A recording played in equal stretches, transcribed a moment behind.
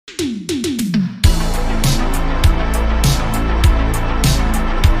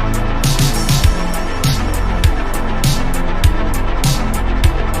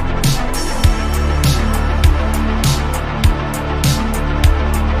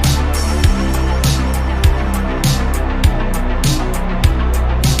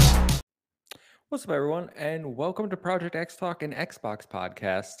What's up, everyone, and welcome to Project XTalk and Xbox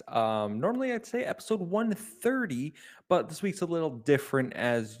podcast. Normally, I'd say episode 130, but this week's a little different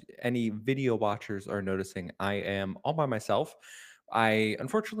as any video watchers are noticing. I am all by myself. I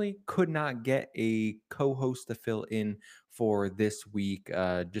unfortunately could not get a co host to fill in for this week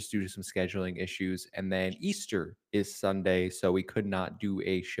just due to some scheduling issues. And then Easter is Sunday, so we could not do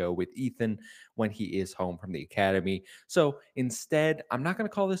a show with Ethan when he is home from the academy. So instead, I'm not going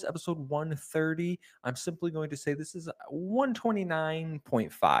to call this episode 130. I'm simply going to say this is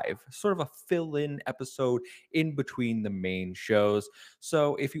 129.5, sort of a fill in episode in between the main shows.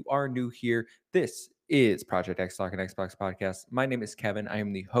 So if you are new here, this is Project X Talk and Xbox Podcast. My name is Kevin. I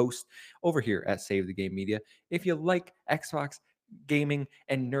am the host over here at Save the Game Media. If you like Xbox gaming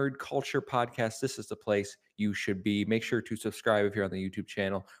and nerd culture podcasts, this is the place you should be. Make sure to subscribe if you're on the YouTube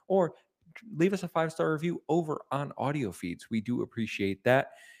channel, or leave us a 5-star review over on audio feeds. We do appreciate that.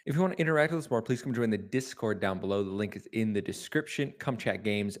 If you want to interact with us more, please come join the Discord down below. The link is in the description. Come chat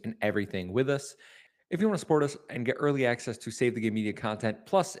games and everything with us. If you want to support us and get early access to Save the Game Media content,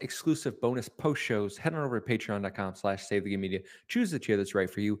 plus exclusive bonus post shows, head on over to patreon.com/Save the Game Media. Choose the tier that's right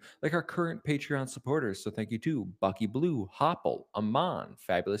for you, like our current Patreon supporters. So thank you to Bucky Blue, Hopple, Amon,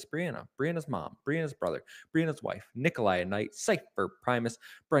 Fabulous Brianna, Brianna's mom, Brianna's brother, Brianna's wife, Nikolai Knight, Cypher Primus,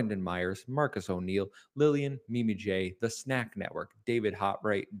 Brendan Myers, Marcus O'Neill, Lillian, Mimi J, The Snack Network, David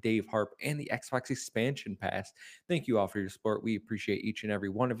Hotbright, Dave Harp, and the Xbox Expansion Pass. Thank you all for your support. We appreciate each and every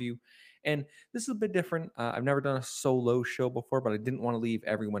one of you. And this is a bit different. I've never done a solo show before, but I didn't want to leave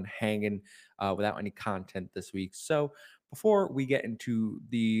everyone hanging without any content this week. So before we get into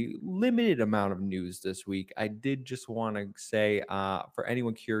the limited amount of news this week, I did just want to say for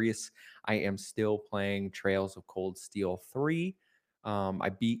anyone curious, I am still playing Trails of Cold Steel 3.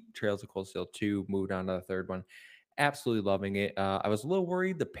 I beat Trails of Cold Steel 2, moved on to the third one. Absolutely loving it. I was a little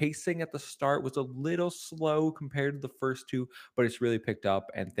worried. The pacing at the start was a little slow compared to the first two, but it's really picked up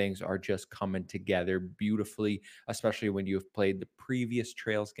and things are just coming together beautifully, especially when you have played the previous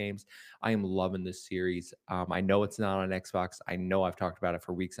Trails games. I am loving this series. I know it's not on Xbox. I know I've talked about it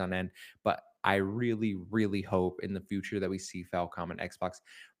for weeks on end, but I really, really hope in the future that we see Falcom and Xbox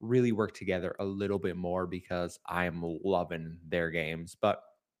really work together a little bit more because I'm loving their games. But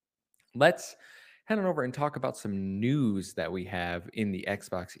let's head on over and talk about some news that we have in the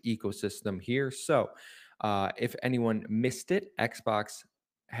Xbox ecosystem here. So, if anyone missed it, Xbox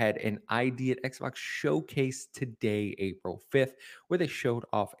had an ID at Xbox showcase today, April 5th, where they showed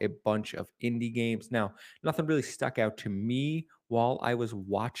off a bunch of indie games. Now, nothing really stuck out to me while I was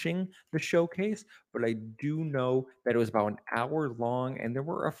watching the showcase, but I do know that it was about an hour long and there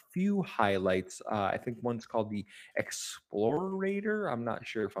were a few highlights. I think one's called the Explorator. I'm not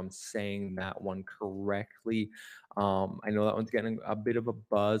sure if I'm saying that one correctly. I know that one's getting a bit of a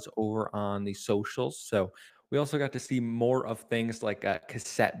buzz over on the socials. So we also got to see more of things like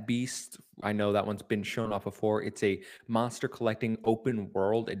Cassette Beast. I know that one's been shown off before. It's a monster collecting open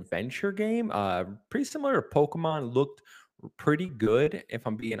world adventure game. Pretty similar to Pokemon. Looked pretty good, if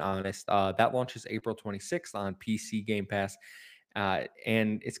I'm being honest. That launches April 26th on PC Game Pass.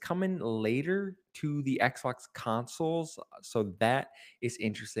 And it's coming later to the Xbox consoles. So that is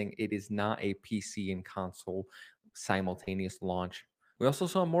interesting. It is not a PC and console simultaneous launch. We also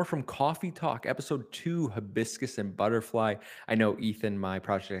saw more from Coffee Talk, episode 2, Hibiscus and Butterfly. I know Ethan, my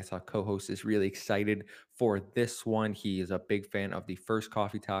Project X Talk co host, is really excited for this one. He is a big fan of the first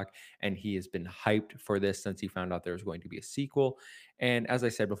Coffee Talk, and he has been hyped for this since he found out there was going to be a sequel. And as I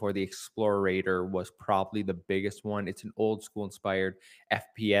said before, the Explorator was probably the biggest one. It's an old school inspired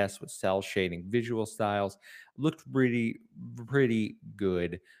FPS with cell shading visual styles. Looked pretty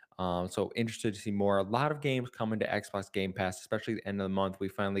good. So interested to see more. A lot of games coming to Xbox Game Pass, especially the end of the month. We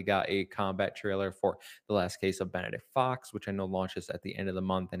finally got a combat trailer for The Last Case of Benedict Fox, which I know launches at the end of the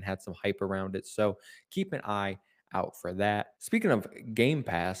month and had some hype around it. So keep an eye out for that. Speaking of Game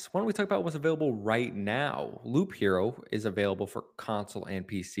Pass, why don't we talk about what's available right now? Loop Hero is available for console and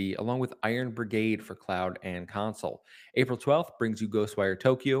PC, along with Iron Brigade for cloud and console. April 12th brings you Ghostwire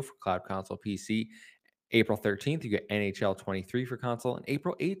Tokyo for cloud, console, PC. April 13th, you get NHL 23 for console. And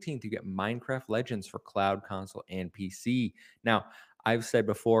April 18th, you get Minecraft Legends for cloud, console, and PC. Now, I've said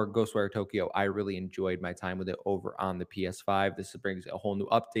before, Ghostwire Tokyo, I really enjoyed my time with it over on the PS5. This brings a whole new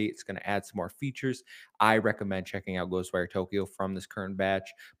update. It's going to add some more features. I recommend checking out Ghostwire Tokyo from this current batch.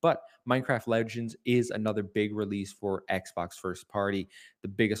 But Minecraft Legends is another big release for Xbox first party, the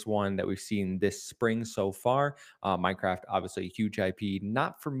biggest one that we've seen this spring so far. Minecraft, obviously, a huge IP.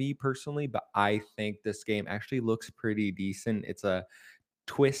 Not for me personally, but I think this game actually looks pretty decent. It's a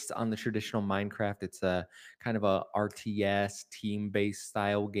twist on the traditional Minecraft. It's a kind of a RTS team-based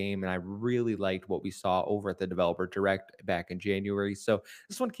style game, and I really liked what we saw over at the developer direct back in January. So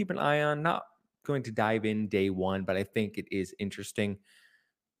this one, keep an eye on. Not going to dive in day one, but I think it is interesting.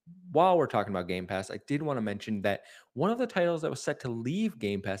 While we're talking about Game Pass, I did want to mention that one of the titles that was set to leave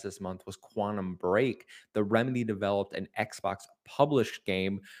Game Pass this month was Quantum Break, the Remedy developed and Xbox published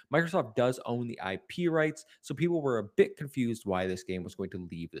game. Microsoft does own the IP rights, so people were a bit confused why this game was going to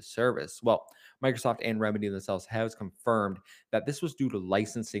leave the service. Well, Microsoft and Remedy themselves have confirmed that this was due to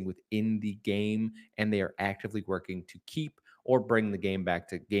licensing within the game, and they are actively working to keep or bring the game back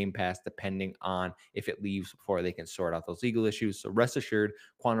to Game Pass, depending on if it leaves before they can sort out those legal issues. So rest assured,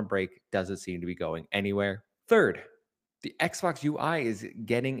 Quantum Break doesn't seem to be going anywhere. Third, the Xbox UI is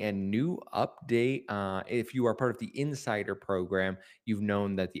getting a new update. If you are part of the Insider program, you've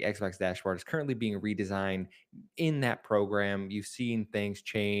known that the Xbox dashboard is currently being redesigned. In that program, you've seen things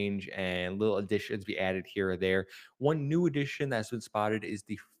change and little additions be added here or there. One new addition that's been spotted is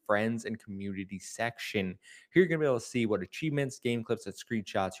the friends and community section. Here you're going to be able to see what achievements, game clips, and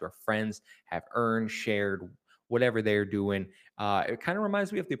screenshots your friends have earned, shared, whatever they're doing. It kind of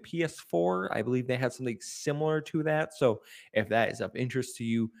reminds me of the PS4. I believe they had something similar to that. So if that is of interest to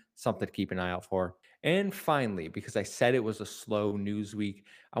you, something to keep an eye out for. And finally, because I said it was a slow news week,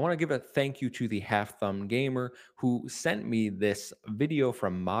 I want to give a thank you to the Half Thumb Gamer who sent me this video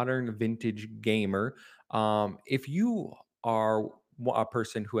from Modern Vintage Gamer. If you are a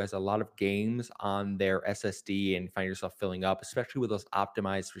person who has a lot of games on their SSD and find yourself filling up, especially with those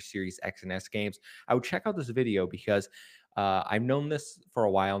optimized for Series X and S games, I would check out this video because I've known this for a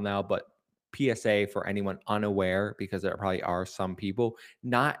while now, but PSA for anyone unaware, because there probably are some people,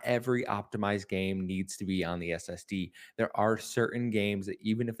 not every optimized game needs to be on the SSD. There are certain games that,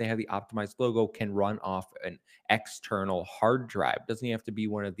 even if they have the optimized logo, can run off an external hard drive. Doesn't have to be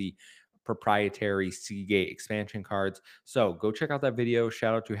one of the proprietary Seagate expansion cards. So go check out that video.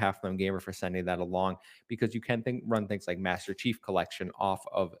 Shout out to Half Them Gamer for sending that along, because you can run things like Master Chief Collection off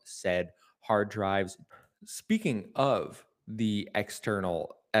of said hard drives. Speaking of the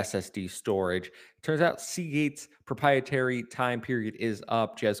external SSD storage, turns out Seagate's proprietary time period is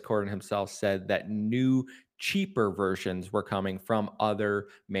up. Jez Corden himself said that new, cheaper versions were coming from other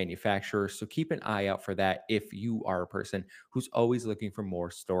manufacturers. So keep an eye out for that if you are a person who's always looking for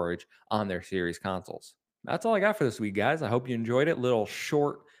more storage on their series consoles. That's all I got for this week, guys. I hope you enjoyed it. Little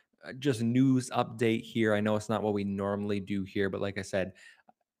short, just news update here. I know it's not what we normally do here, but like I said,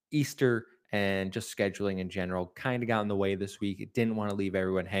 Easter and just scheduling in general kind of got in the way this week. It didn't want to leave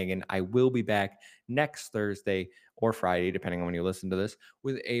everyone hanging. I will be back next Thursday or Friday, depending on when you listen to this,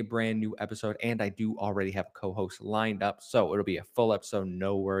 with a brand new episode. And I do already have a co host lined up. So it'll be a full episode.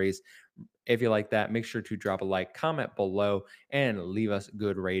 No worries. If you like that, make sure to drop a like, comment below, and leave us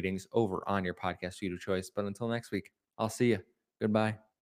good ratings over on your podcast feed of choice. But until next week, I'll see you. Goodbye.